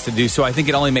he wants to do, so I think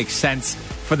it only makes sense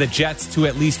for the Jets to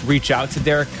at least reach out to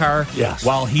Derek Carr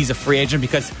while he's a free agent,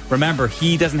 because remember,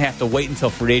 he doesn't have to wait until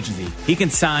free agency. He can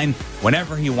sign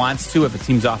whenever he wants to if a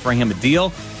team's offering him a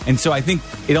deal, and so I think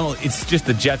it's just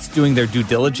the Jets doing their due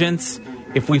diligence.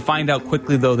 If we find out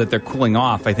quickly, though, that they're cooling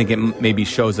off, I think it maybe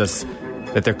shows us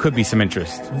that there could be some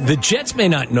interest. The Jets may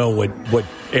not know what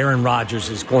Aaron Rodgers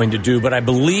is going to do, but I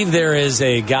believe there is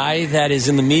a guy that is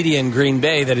in the media in Green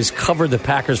Bay that has covered the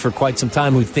Packers for quite some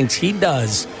time who thinks he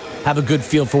does have a good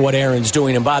feel for what Aaron's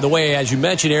doing. And by the way, as you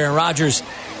mentioned, Aaron Rodgers,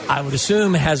 I would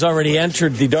assume, has already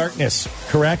entered the darkness,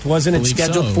 correct? Wasn't it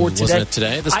scheduled for today? Wasn't it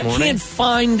today, this morning? I can't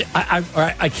find,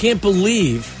 I can't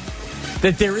believe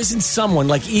that there isn't someone,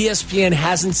 like ESPN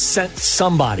hasn't sent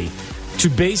somebody to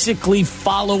basically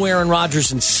follow Aaron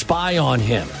Rodgers and spy on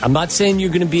him. I'm not saying you're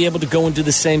going to be able to go into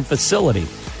the same facility,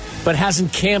 but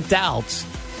hasn't camped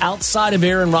outside of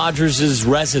Aaron Rodgers'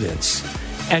 residence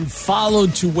and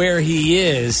followed to where he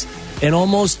is and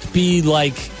almost be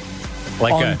like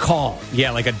on call.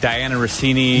 Yeah, like a Diana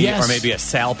Rossini or maybe a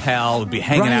Sal Pal would be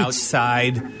hanging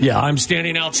outside. Yeah, I'm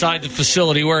standing outside the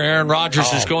facility where Aaron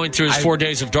Rodgers is going through his 4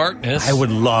 days of darkness. I would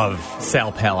love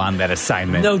Sal Pal on that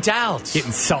assignment. No doubt.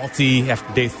 Getting salty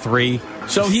after day 3.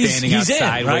 So he's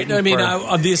in, right? I mean,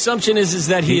 the assumption is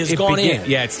that he has gone in.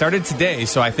 Yeah, it started today,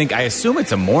 so I assume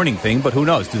it's a morning thing, but who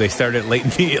knows? Do they start it late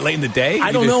in the day?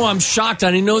 I don't know. I'm shocked.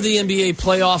 I know the NBA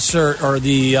playoffs or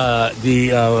the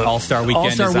All-Star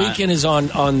Weekend is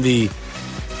on the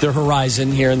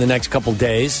horizon here in the next couple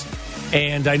days.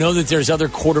 And I know that there's other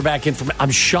quarterback information.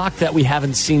 I'm shocked that we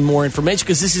haven't seen more information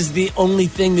because this is the only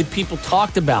thing that people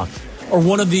talked about, or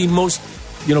one of the most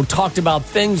talked about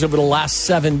things over the last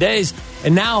 7 days.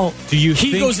 And now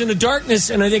he goes into darkness,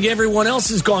 and I think everyone else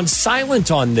has gone silent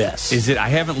on this. Is it? I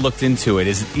haven't looked into it.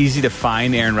 Is it easy to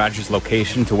find Aaron Rodgers'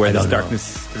 location to where this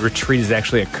darkness retreat is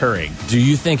actually occurring? Do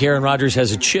you think Aaron Rodgers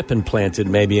has a chip implanted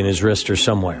maybe in his wrist or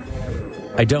somewhere?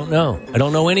 I don't know. I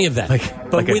don't know any of that.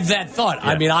 But with that thought,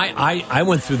 I mean, I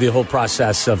went through the whole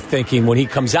process of thinking when he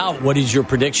comes out, what is your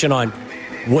prediction on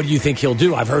what do you think he'll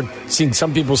do? I've seen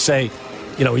some people say,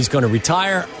 he's going to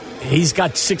retire. He's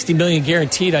got $60 million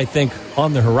guaranteed, I think,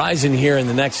 on the horizon here in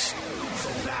the next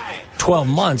 12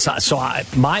 months. So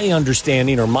my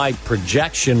understanding or my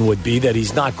projection would be that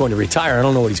he's not going to retire. I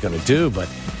don't know what he's going to do, but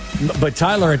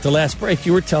Tyler, at the last break,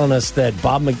 you were telling us that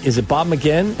Bob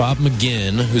McGinn? Bob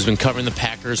McGinn, who's been covering the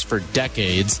Packers for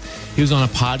decades. He was on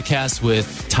a podcast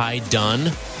with Ty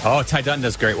Dunn. Oh, Ty Dunn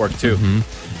does great work, too.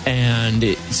 Mm-hmm. And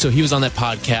so he was on that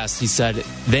podcast. He said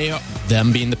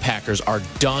them being the Packers, are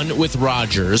done with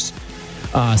Rodgers,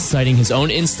 citing his own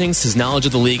instincts, his knowledge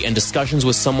of the league, and discussions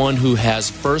with someone who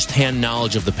has firsthand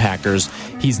knowledge of the Packers.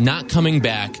 He's not coming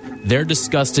back. They're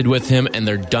disgusted with him, and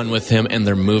they're done with him, and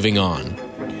they're moving on.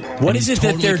 What is it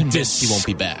totally that they're convinced he won't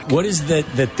be back? What is that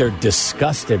they're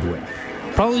disgusted with?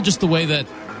 Probably just the way that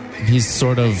he's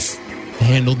sort of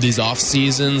handled these off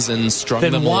seasons and strung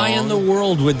them along. Then why in the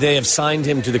world would they have signed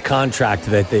him to the contract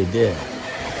that they did?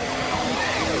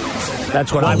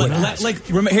 That's what I would ask.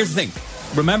 Here's the thing.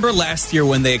 Remember last year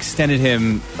when they extended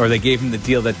him, or they gave him the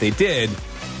deal that they did?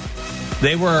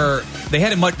 They were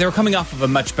coming off of a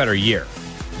much better year.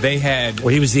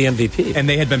 He was the MVP, and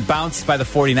they had been bounced by the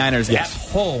 49ers at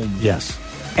home. Yes,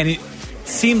 and it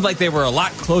seemed like they were a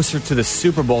lot closer to the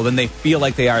Super Bowl than they feel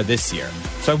like they are this year.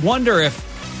 So I wonder if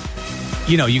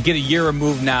you get a year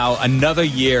removed now, another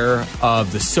year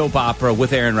of the soap opera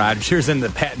with Aaron Rodgers and the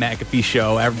Pat McAfee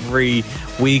show every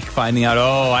week, finding out,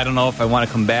 I don't know if I want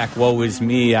to come back. Woe is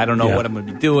me. I don't know what I'm going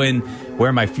to be doing,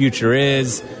 where my future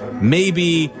is.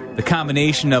 Maybe the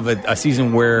combination of a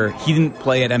season where he didn't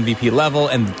play at MVP level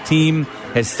and the team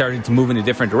has started to move in a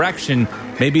different direction,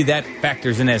 maybe that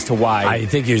factors in as to why. I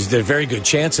think there's a very good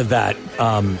chance of that.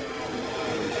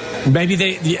 Maybe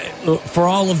for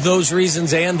all of those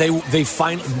reasons, and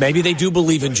maybe they do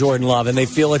believe in Jordan Love, and they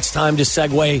feel it's time to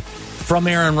segue from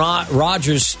Aaron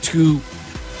Rodgers to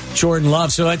Jordan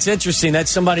Love. So that's interesting.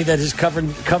 That's somebody that has covered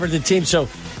the team. So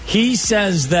he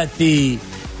says that the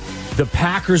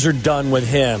Packers are done with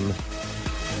him,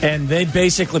 and they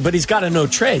but he's got a no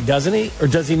trade, doesn't he? Or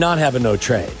does he not have a no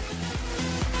trade?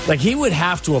 Like, he would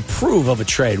have to approve of a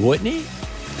trade, wouldn't he?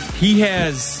 He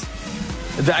has.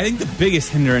 I think the biggest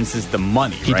hindrance is the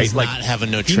money, he right? Does not have a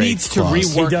no trade. He needs to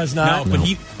rework. He does not. No.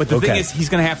 But the thing is, he's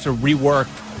going to have to rework.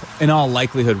 In all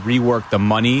likelihood, rework the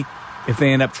money if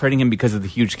they end up trading him because of the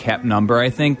huge cap number. I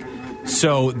think.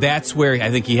 So that's where I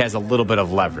think he has a little bit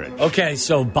of leverage. Okay,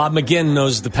 so Bob McGinn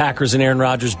knows the Packers and Aaron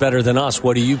Rodgers better than us.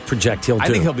 What do you project he'll do? I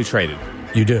think he'll be traded.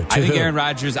 You do? I think Aaron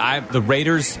Rodgers, the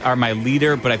Raiders are my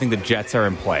leader, but I think the Jets are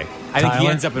in play. I think he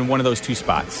ends up in one of those two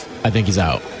spots. I think he's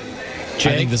out.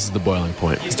 I think this is the boiling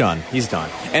point. He's done.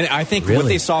 And I think what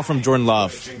they saw from Jordan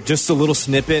Love, just a little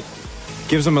snippet,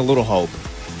 gives them a little hope.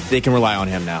 They can rely on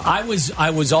him now. I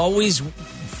was always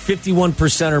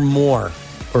 51% or more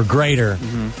or greater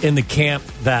in the camp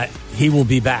that he will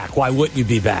be back. Why wouldn't you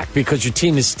be back? Because your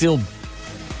team is still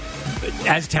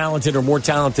as talented or more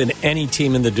talented than any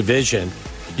team in the division.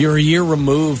 You're a year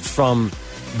removed from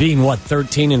being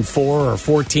 13-4 or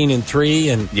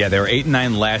 14-3, and yeah, they were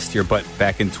 8-9 last year, but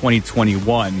back in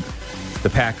 2021, the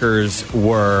Packers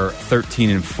were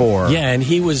 13-4. Yeah, and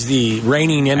he was the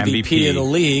reigning MVP of the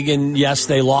league, and yes,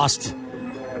 they lost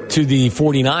to the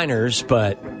 49ers,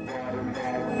 but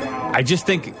I just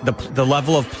think the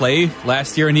level of play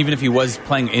last year, and even if he was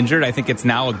playing injured, I think it's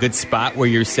now a good spot where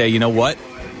you say, you know what?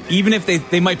 Even if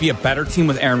they might be a better team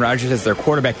with Aaron Rodgers as their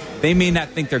quarterback, they may not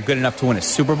think they're good enough to win a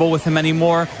Super Bowl with him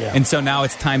anymore. Yeah. And so now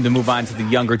it's time to move on to the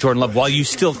younger Jordan Love while you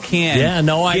still can. Yeah,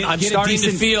 no, I'm starting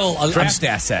to feel draft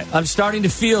asset. I'm starting to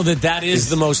feel that is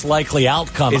the most likely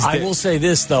outcome. I will say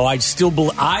this though, I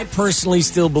personally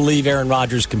still believe Aaron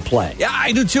Rodgers can play. Yeah,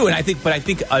 I do too, and I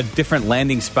think a different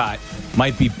landing spot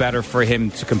might be better for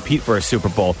him to compete for a Super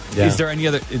Bowl. Yeah. Is there any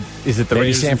other? Is it the Maybe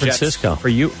Raiders San Francisco for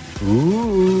you?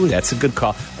 Ooh, that's a good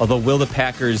call. Although, will the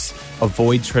Packers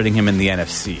avoid trading him in the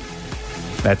NFC?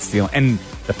 That's the only. And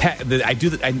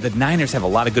the Niners have a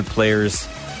lot of good players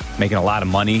making a lot of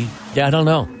money. Yeah, I don't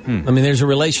know. I mean, there's a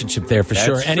relationship there for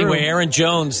sure. True. Anyway, Aaron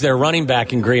Jones, their running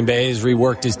back in Green Bay, has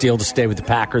reworked his deal to stay with the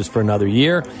Packers for another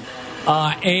year.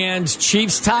 And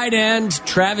Chiefs tight end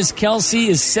Travis Kelce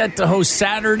is set to host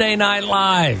Saturday Night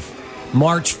Live,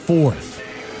 March 4th.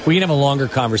 We can have a longer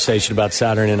conversation about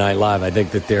Saturday Night Live. I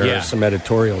think that there are some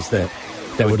editorials that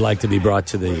would like to be brought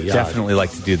to the... definitely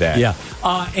like to do that. Yeah.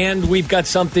 And we've got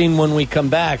something when we come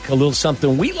back, a little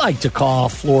something we like to call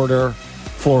Florida.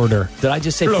 Did I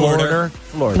just say Florida?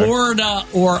 Florida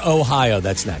or Ohio.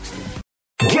 That's next.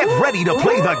 Get ready to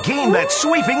play the game that's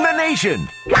sweeping the nation.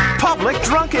 Public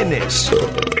drunkenness.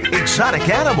 Exotic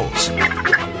animals.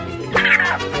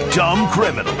 Dumb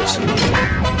criminals.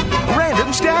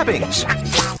 Random stabbings.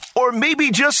 Or maybe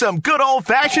just some good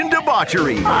old-fashioned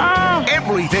debauchery.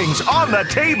 Everything's on the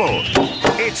table.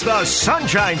 It's the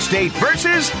Sunshine State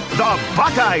versus the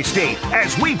Buckeye State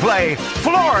as we play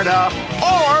Florida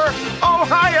or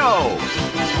Ohio.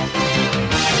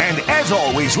 And as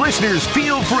always, listeners,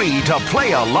 feel free to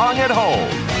play along at home.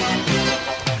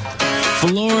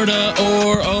 Florida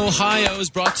or Ohio is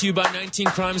brought to you by 19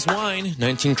 Crimes Wine.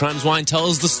 19 Crimes Wine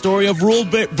tells the story of rule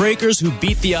breakers who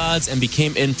beat the odds and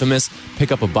became infamous.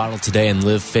 Pick up a bottle today and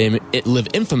live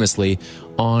infamously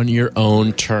on your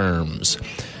own terms.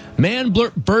 Man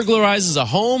burglarizes a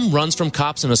home, runs from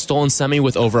cops in a stolen semi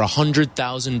with over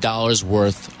 $100,000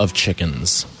 worth of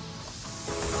chickens.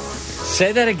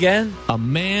 Say that again. A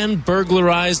man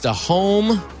burglarized a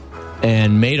home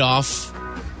and made off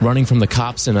running from the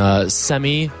cops in a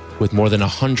semi with more than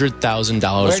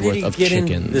 $100,000 worth of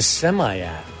chickens. In the semi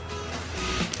at?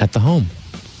 At the home.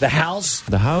 The house?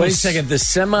 The house. Wait a second. The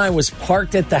semi was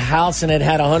parked at the house and it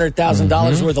had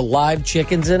 $100,000 worth of live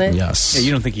chickens in it? Yes. Yeah,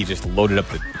 you don't think he just loaded up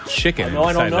the chicken? No,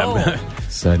 I don't know.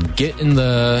 Said, get in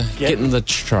the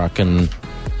truck and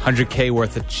 $100K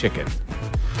worth of chicken.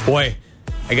 Boy,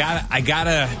 I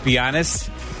gotta be honest.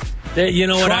 You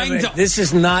know what? This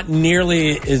is not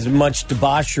nearly as much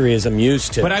debauchery as I'm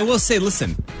used to. But I will say,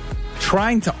 listen,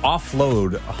 trying to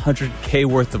offload $100K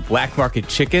worth of black market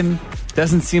chicken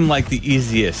doesn't seem like the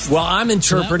easiest. Well, I'm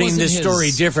interpreting this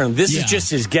story different. This is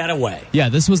just his getaway. Yeah,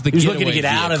 this was the getaway. He was looking to get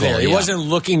out of there. He wasn't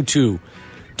looking to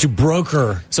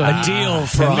broker a deal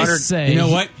for $100K. You know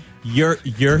what? Your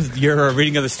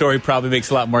reading of the story probably makes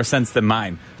a lot more sense than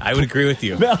mine. I would agree with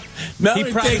you. Mel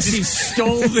thinks he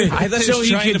stole it so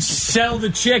he could sell the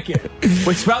chicken.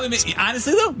 Which probably,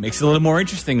 honestly though, makes it a little more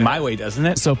interesting my way, doesn't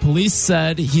it? So police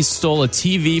said he stole a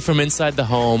TV from inside the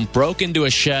home, broke into a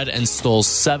shed, and stole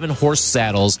 7 horse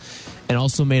saddles, and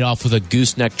also made off with a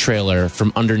gooseneck trailer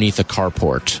from underneath a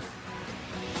carport.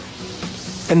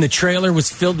 And the trailer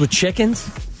was filled with chickens?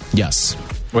 Yes.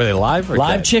 Were they live or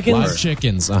live dead? chickens? Live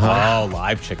chickens. Oh,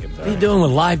 live chickens. What are you doing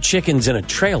with live chickens in a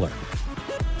trailer?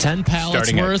 10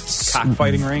 pallets worth.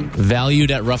 Cockfighting ring?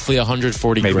 Valued at roughly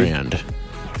 $140,000.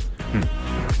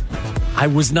 I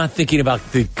was not thinking about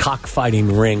the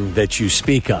cockfighting ring that you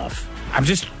speak of. I'm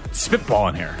just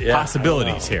spitballing here. Yeah,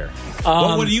 possibilities here.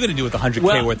 What are you going to do with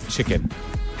 $100K worth of chicken?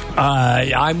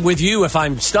 I'm with you. If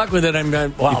I'm stuck with it, I'm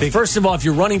going to... first of all, if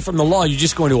you're running from the law, you're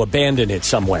just going to abandon it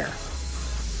somewhere.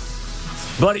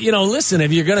 But, listen,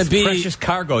 if you're going to be... precious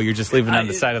cargo you're just leaving on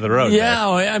the side of the road. Yeah,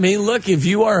 I mean, look, if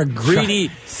you are a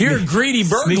greedy... you're a greedy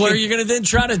burglar, you're going to then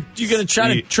try to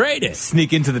trade it.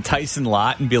 Sneak into the Tyson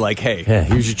lot and be like, hey... Yeah,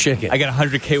 here's your chicken. I got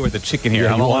 $100K worth of chicken here.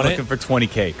 Yeah, I'm only looking for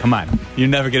 $20K. Come on. You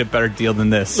never get a better deal than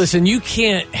this. Listen, you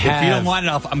can't have... If you don't want it,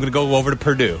 I'm going to go over to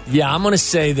Purdue. Yeah, I'm going to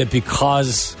say that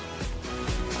because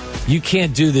you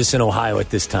can't do this in Ohio at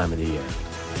this time of the year.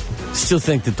 Still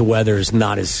think that the weather is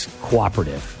not as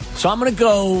cooperative. So I'm gonna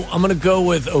go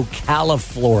with Ocala,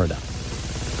 Florida.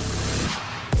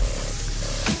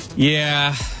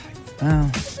 Yeah.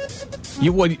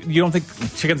 You don't think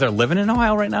chickens are living in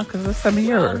Ohio right now because of this time of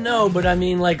year? Well, no, but I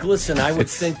mean, like, listen, I would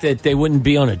think that they wouldn't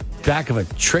be on the back of a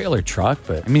trailer truck,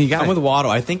 but I mean, I'm with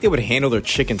Waddle. I think they would handle their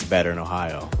chickens better in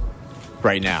Ohio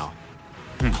right now.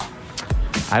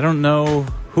 I don't know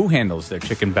who handles their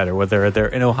chicken better, whether they're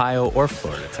in Ohio or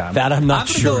Florida, Tom. That I'm not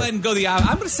sure. I'm going to go ahead and go the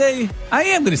opposite. I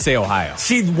am going to say Ohio.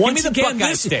 See, once again,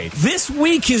 this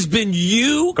week has been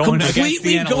you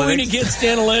completely going against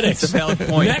analytics. That's a valid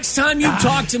point. Next time you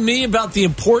talk to me about the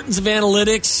importance of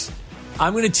analytics,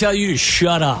 I'm going to tell you to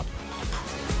shut up.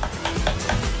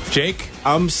 Jake?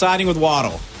 I'm siding with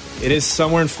Waddle. It is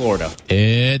somewhere in Florida.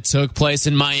 It took place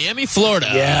in Miami, Florida.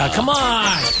 Yeah, come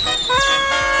on.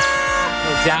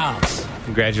 No doubt.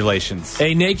 Congratulations.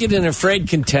 A naked and afraid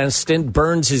contestant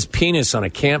burns his penis on a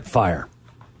campfire.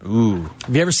 Ooh.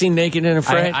 Have you ever seen Naked and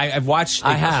Afraid? I've watched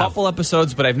a couple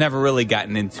episodes, but I've never really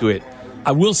gotten into it.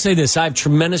 I will say this. I have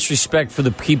tremendous respect for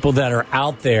the people that are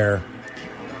out there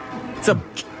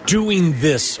doing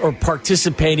this or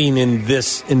participating in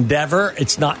this endeavor.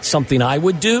 It's not something I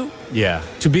would do. Yeah.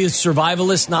 To be a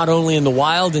survivalist, not only in the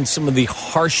wild, in some of the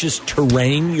harshest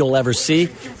terrain you'll ever see,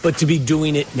 but to be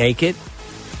doing it naked.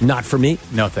 Not for me.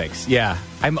 No thanks. Yeah,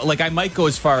 I might go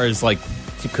as far as to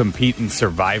compete in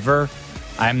Survivor.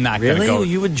 I'm not going to go.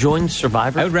 You would join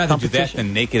Survivor? I would rather do that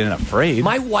than Naked and Afraid.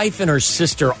 My wife and her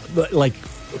sister, like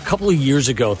a couple of years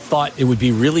ago, thought it would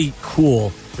be really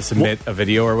cool to submit a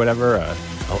video or whatever.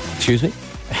 Excuse me.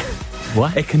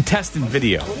 What? A contestant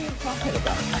video. What are you talking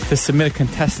about? To submit a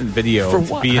contestant video for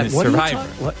what? To be in a Survivor.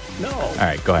 What? No. All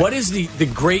right, go ahead. What is the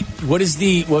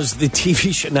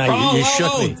TV show? Now you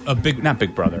shook me. Not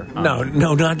Big Brother. No,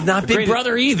 not Big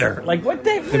Brother either. Like what?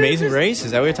 The Amazing Race?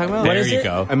 Is that what you're talking about? There you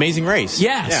go. Amazing Race.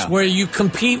 Yes, where you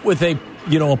compete with a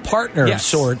partner of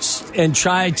sorts and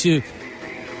try to.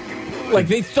 Like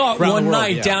they thought one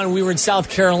night down, we were in South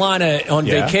Carolina on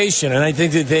vacation, and I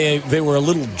think that they were a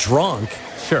little drunk.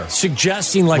 Sure.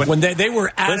 Suggesting when they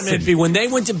were adamant, when they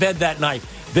went to bed that night,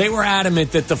 they were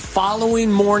adamant that the following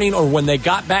morning or when they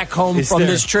got back home from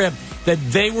this trip, that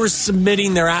they were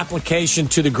submitting their application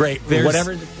to the what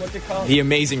they call it? The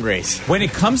Amazing Race. When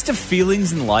it comes to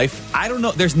feelings in life, I don't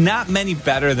know. There's not many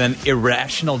better than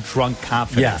irrational drunk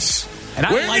confidence. Yes. And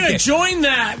we're going to join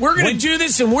that. We're going to do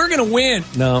this, and we're going to win.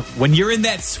 No. When you're in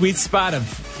that sweet spot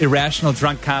of irrational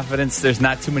drunk confidence, there's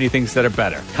not too many things that are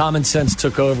better. Common sense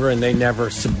took over, and they never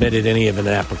submitted any of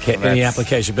any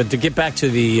application. But to get back to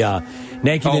the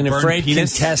Naked and Afraid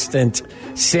contestant,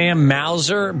 Sam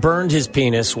Mauser burned his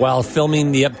penis while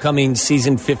filming the upcoming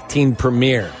season 15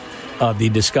 premiere of the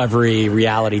Discovery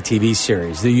reality TV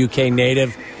series. The UK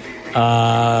native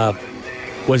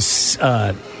was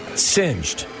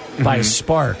singed by a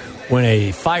spark when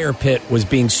a fire pit was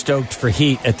being stoked for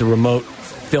heat at the remote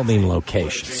filming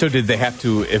location. So did they have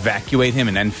to evacuate him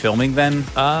and end filming then?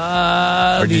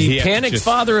 The panicked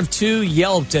father of two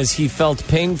yelped as he felt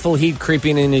painful heat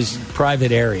creeping in his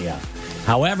private area.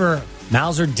 However,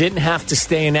 Mauser didn't have to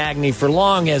stay in agony for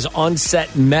long as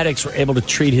on-set medics were able to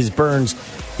treat his burns.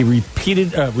 He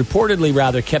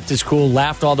reportedly kept his cool,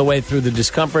 laughed all the way through the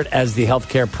discomfort as the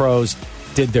healthcare pros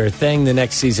did their thing. The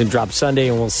next season drops Sunday,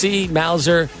 and we'll see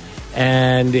Mauser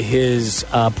and his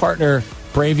partner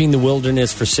braving the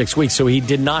wilderness for 6 weeks, so he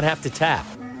did not have to tap.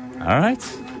 All right.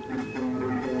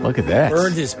 Look at that.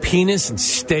 Burned his penis and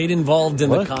stayed involved in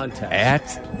the contest. At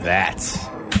that.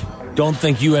 Don't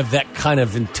think you have that kind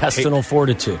of intestinal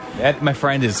fortitude. That, my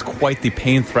friend, is quite the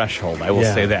pain threshold. I will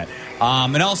say that.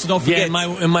 And also, don't forget...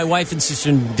 Yeah, my wife and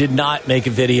sister did not make a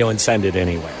video and send it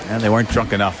anywhere. And they weren't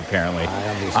drunk enough, apparently.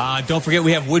 Don't forget,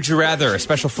 we have Would You Rather, a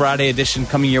special Friday edition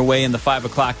coming your way in the 5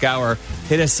 o'clock hour.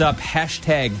 Hit us up,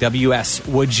 #WS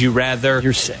Would You Rather.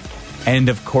 You're sick. And,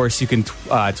 of course, you can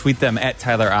tweet them at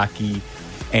Tyler Aki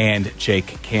and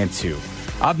Jake Cantu.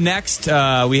 Up next,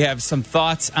 we have some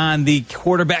thoughts on the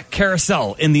quarterback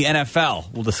carousel in the NFL.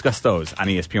 We'll discuss those on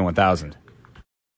ESPN 1000.